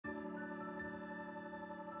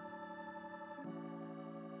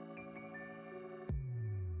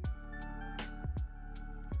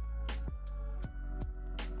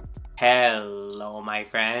Hello my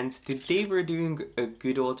friends, today we're doing a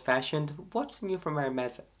good old-fashioned what's new from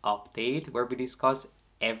Hermes update where we discuss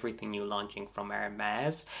everything new launching from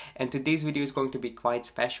Hermes. And today's video is going to be quite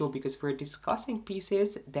special because we're discussing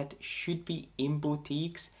pieces that should be in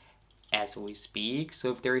boutiques as we speak.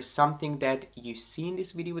 So if there is something that you see in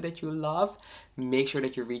this video that you love, make sure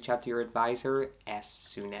that you reach out to your advisor as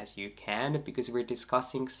soon as you can, because we're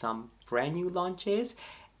discussing some brand new launches.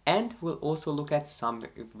 And we'll also look at some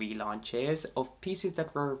relaunches of pieces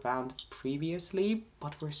that were around previously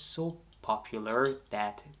but were so popular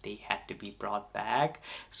that they had to be brought back.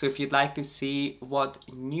 So if you'd like to see what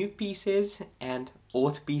new pieces and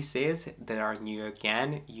old pieces that are new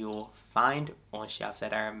again you'll find on shelves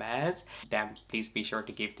at Hermes, then please be sure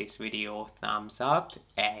to give this video a thumbs up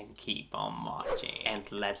and keep on watching.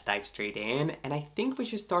 And let's dive straight in. And I think we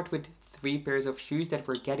should start with 3 pairs of shoes that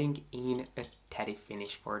we're getting in a teddy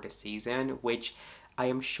finish for the season, which I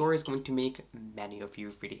am sure is going to make many of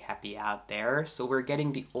you really happy out there. So we're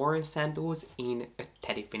getting the orange sandals in a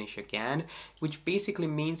teddy finish again, which basically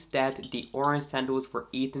means that the orange sandals were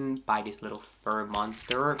eaten by this little fur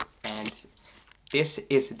monster, and this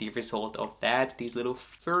is the result of that, these little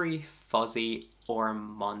furry fuzzy orange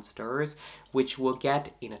monsters, which we'll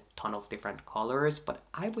get in a ton of different colors, but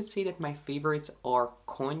I would say that my favorites are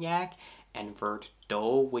cognac and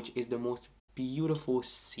Verdot, which is the most beautiful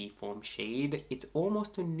seafoam shade. It's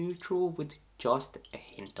almost a neutral with just a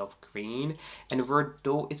hint of green, and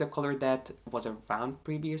Verdot is a color that was around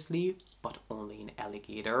previously but only in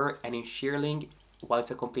alligator, and in shearling, while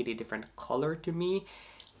it's a completely different color to me,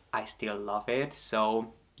 I still love it.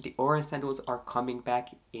 So the orange sandals are coming back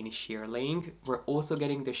in shearling. We're also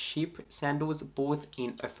getting the Chypre sandals both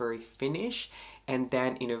in a furry finish and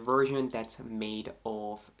then in a version that's made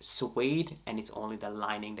of suede, and it's only the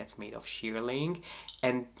lining that's made of shearling.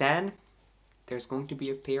 And then there's going to be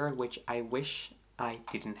a pair which I wish I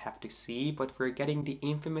didn't have to see, but we're getting the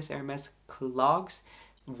infamous Hermes clogs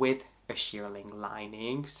with a shearling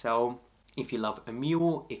lining. So if you love a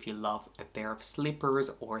mule, if you love a pair of slippers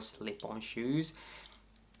or slip-on shoes,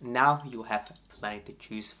 now you have plenty to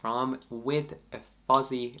choose from with a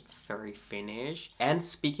fuzzy furry finish. And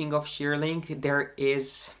speaking of shearling, there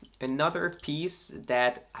is another piece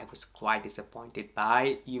that I was quite disappointed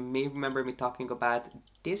by. You may remember me talking about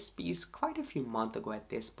this piece quite a few months ago at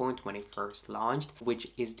this point when it first launched, which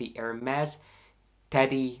is the Hermes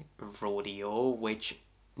Teddy Rodeo, which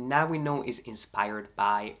now we know is inspired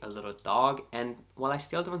by a little dog. And while I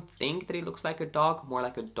still don't think that it looks like a dog, more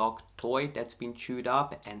like a dog toy that's been chewed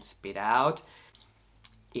up and spit out,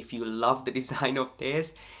 if you love the design of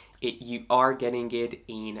this, you are getting it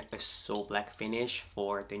in a so black finish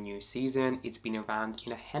for the new season. It's been around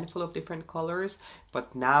in a handful of different colors,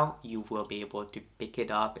 but now you will be able to pick it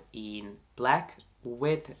up in black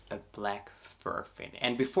with a black fur finish.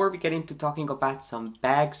 And before we get into talking about some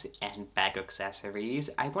bags and bag accessories,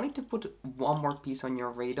 I wanted to put one more piece on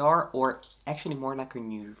your radar, or actually more like a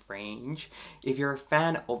new range. If you're a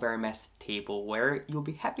fan of Hermes tableware, you'll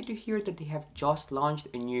be happy to hear that they have just launched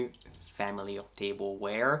a new family of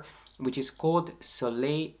tableware, which is called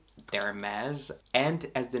Soleil d'Hermes. And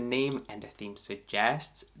as the name and the theme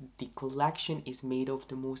suggests, the collection is made of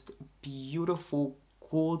the most beautiful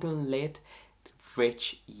golden lit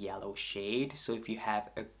rich yellow shade. So if you have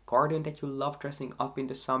a garden that you love dressing up in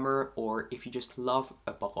the summer, or if you just love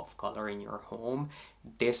a pop of color in your home,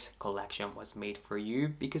 this collection was made for you,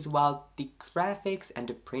 because while the graphics and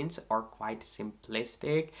the prints are quite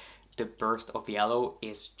simplistic, the burst of yellow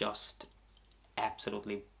is just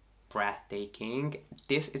absolutely breathtaking.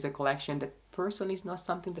 This is a collection that personally is not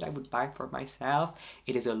something that I would buy for myself.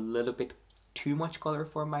 It is a little bit too much color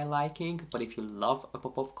for my liking, but if you love a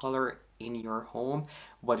pop of color in your home,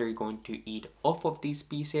 whether you're going to eat off of these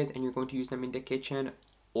pieces and you're going to use them in the kitchen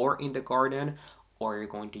or in the garden, or you're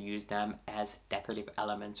going to use them as decorative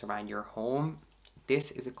elements around your home,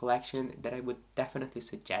 this is a collection that I would definitely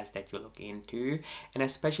suggest that you look into. And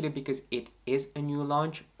especially because it is a new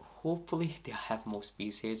launch, hopefully they'll have most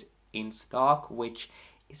pieces in stock, which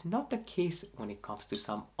is not the case when it comes to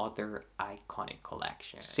some other iconic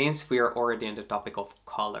collections. Since we are already on the topic of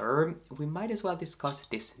color, we might as well discuss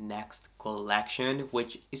this next collection,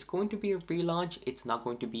 which is going to be a relaunch. It's not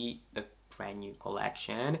going to be a brand new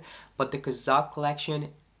collection, but the Casaque collection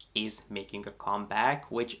is making a comeback,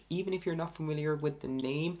 which, even if you're not familiar with the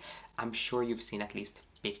name, I'm sure you've seen at least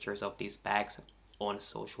pictures of these bags on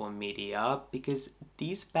social media, because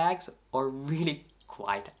these bags are really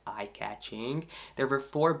quite eye-catching. There were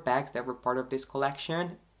 4 bags that were part of this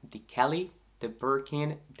collection: the Kelly, the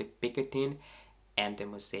Birkin, the Picotin, and the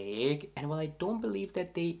Mosaic. And while I don't believe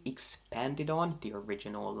that they expanded on the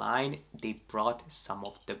original line, they brought some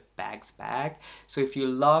of the bags back. So if you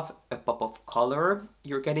love a pop of color,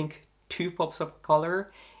 you're getting two pops of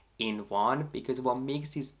color in one, because what makes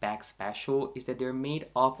these bags special is that they're made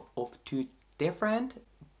up of two different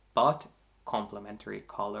but complementary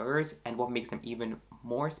colors. And what makes them even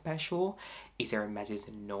more special is Hermes's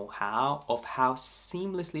know-how of how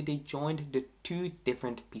seamlessly they joined the two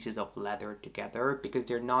different pieces of leather together, because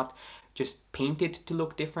they're not just painted to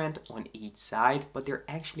look different on each side, but they're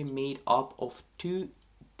actually made up of two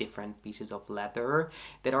different pieces of leather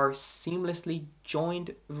that are seamlessly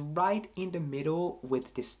joined right in the middle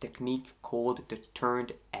with this technique called the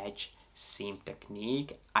turned edge seam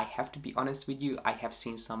technique. I have to be honest with you, I have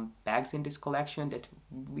seen some bags in this collection that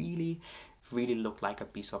really look like a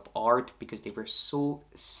piece of art because they were so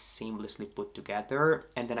seamlessly put together.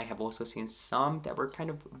 And then I have also seen some that were kind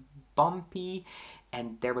of bumpy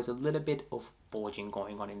and there was a little bit of bulging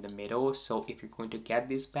going on in the middle. So if you're going to get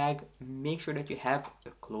this bag, make sure that you have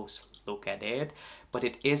a close look at it. But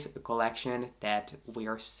it is a collection that we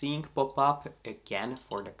are seeing pop up again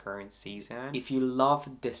for the current season. If you love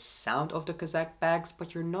the sound of the Casaque bags,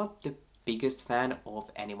 but you're not the biggest fan of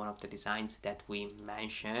any one of the designs that we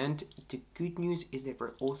mentioned, the good news is that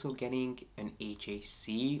we're also getting an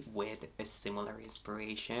HAC with a similar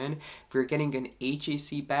inspiration. We're getting an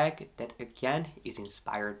HAC bag that again is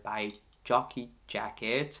inspired by jockey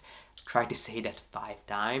jackets. Try to say that 5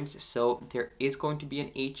 times. So there is going to be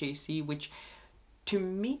an HAC, which to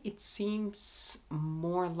me it seems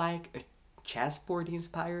more like a chessboard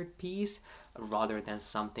inspired piece rather than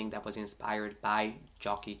something that was inspired by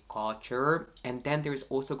jockey culture. And then there's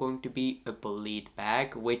also going to be a bolide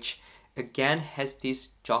bag, which again has this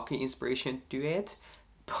jockey inspiration to it,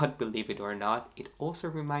 but believe it or not, it also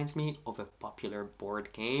reminds me of a popular board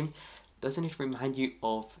game. Doesn't it remind you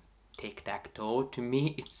of tic-tac-toe? To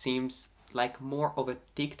me it seems like more of a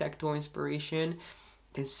tic-tac-toe inspiration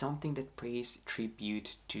than something that pays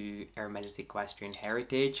tribute to Hermes' equestrian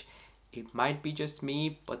heritage. It might be just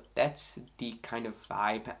me, but that's the kind of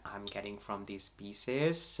vibe I'm getting from these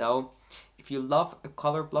pieces. So if you love a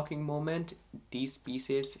color blocking moment, these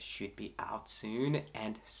pieces should be out soon.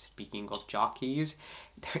 And speaking of jockeys,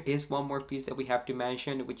 there is one more piece that we have to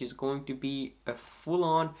mention, which is going to be a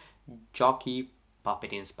full-on jockey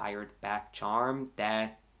puppet inspired back charm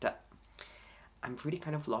that I'm really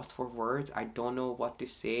kind of lost for words. I don't know what to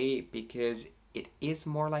say because it is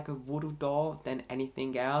more like a voodoo doll than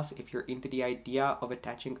anything else. If you're into the idea of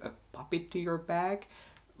attaching a puppet to your bag,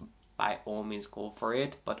 by all means go for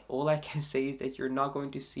it. But all I can say is that you're not going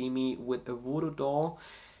to see me with a voodoo doll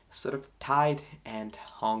sort of tied and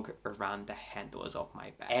hung around the handles of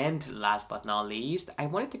my bag. And last but not least, I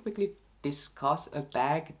wanted to quickly discuss a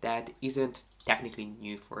bag that isn't technically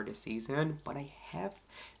new for the season, but I have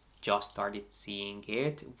just started seeing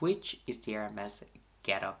it, which is the Hermes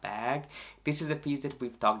Geta bag. This is a piece that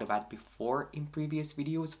we've talked about before in previous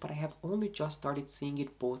videos, but I have only just started seeing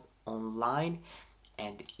it both online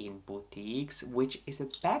and in boutiques, which is a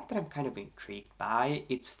bag that I'm kind of intrigued by.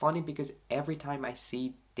 It's funny because every time I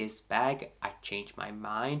see this bag, I change my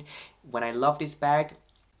mind. When I love this bag,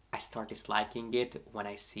 I start disliking it when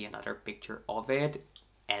I see another picture of it,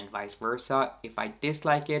 and vice versa. If I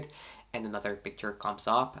dislike it and another picture comes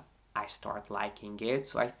up, I start liking it.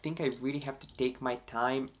 So I think I really have to take my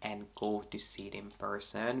time and go to see it in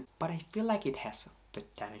person, but I feel like it has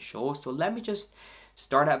potential. So let me just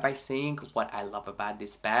start out by saying what I love about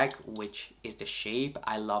this bag, which is the shape.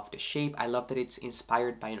 I love the shape. I love that it's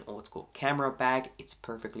inspired by an old school camera bag. It's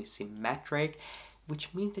perfectly symmetric,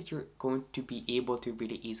 which means that you're going to be able to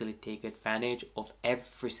really easily take advantage of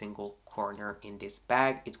every single corner in this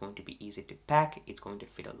bag. It's going to be easy to pack. It's going to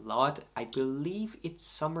fit a lot. I believe it's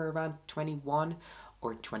somewhere around 21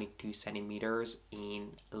 or 22 centimeters in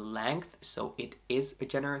length, so it is a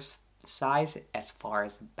generous size as far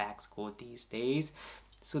as bags go these days.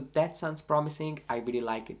 So that sounds promising. I really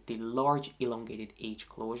like the large elongated H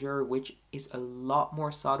closure, which is a lot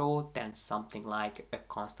more subtle than something like a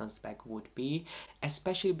Constance bag would be,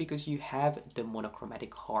 especially because you have the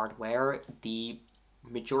monochromatic hardware. The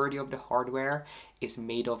majority of the hardware is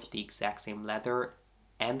made of the exact same leather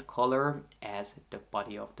and color as the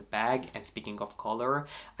body of the bag. And speaking of color,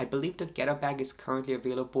 I believe the Geta bag is currently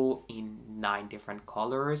available in 9 different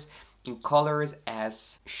colors. In colors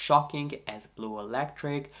as shocking as blue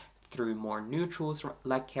electric, through more neutrals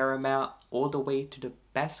like caramel, all the way to the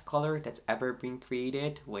best color that's ever been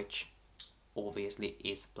created, which obviously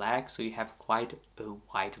is black. So you have quite a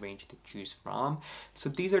wide range to choose from. So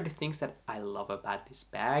these are the things that I love about this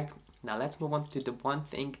bag. Now let's move on to the one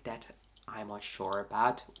thing that I'm unsure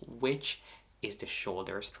about, which is the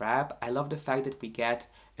shoulder strap. I love the fact that we get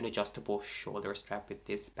an adjustable shoulder strap with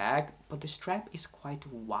this bag, but the strap is quite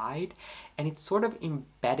wide and it's sort of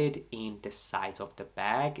embedded in the sides of the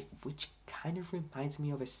bag, which kind of reminds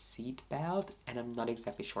me of a seat belt, and I'm not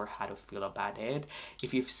exactly sure how to feel about it.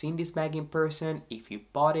 If you've seen this bag in person, if you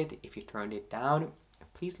bought it, if you turned it down,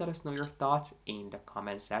 please let us know your thoughts in the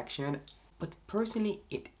comment section. But personally,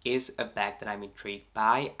 it is a bag that I'm intrigued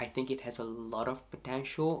by. I think it has a lot of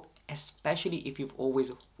potential, especially if you've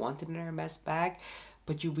always wanted an Hermes bag,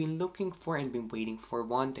 but you've been looking for and been waiting for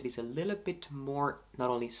one that is a little bit more, not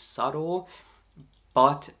only subtle,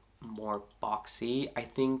 but more boxy. I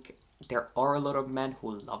think there are a lot of men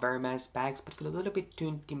who love Hermes bags but feel a little bit too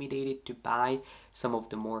intimidated to buy some of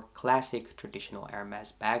the more classic traditional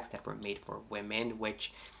Hermes bags that were made for women,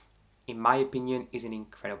 which in my opinion is an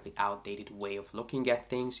incredibly outdated way of looking at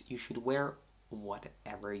things. You should wear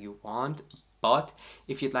whatever you want, but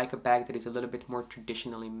if you'd like a bag that is a little bit more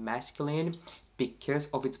traditionally masculine because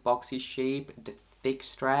of its boxy shape, the thick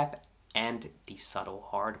strap, and the subtle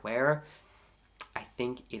hardware, I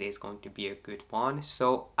think it is going to be a good one.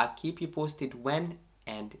 So I'll keep you posted when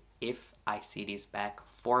and if I see this bag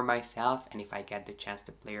for myself and if I get the chance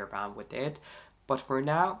to play around with it. But for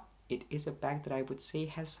now, it is a bag that I would say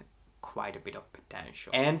has quite a bit of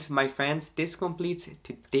potential. And my friends, this completes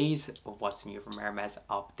today's What's New from Hermes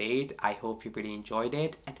update. I hope you really enjoyed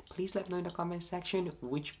it, and please let me know in the comment section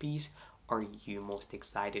which piece are you most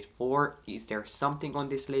excited for. Is there something on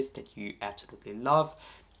this list that you absolutely love?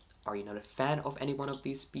 Are you not a fan of any one of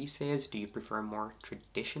these pieces? Do you prefer more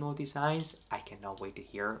traditional designs? I cannot wait to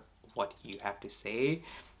hear what you have to say.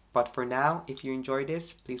 But for now, if you enjoyed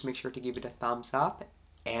this, please make sure to give it a thumbs up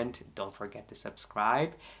and don't forget to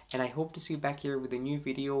subscribe. And I hope to see you back here with a new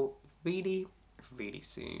video really, really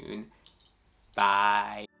soon.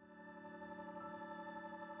 Bye.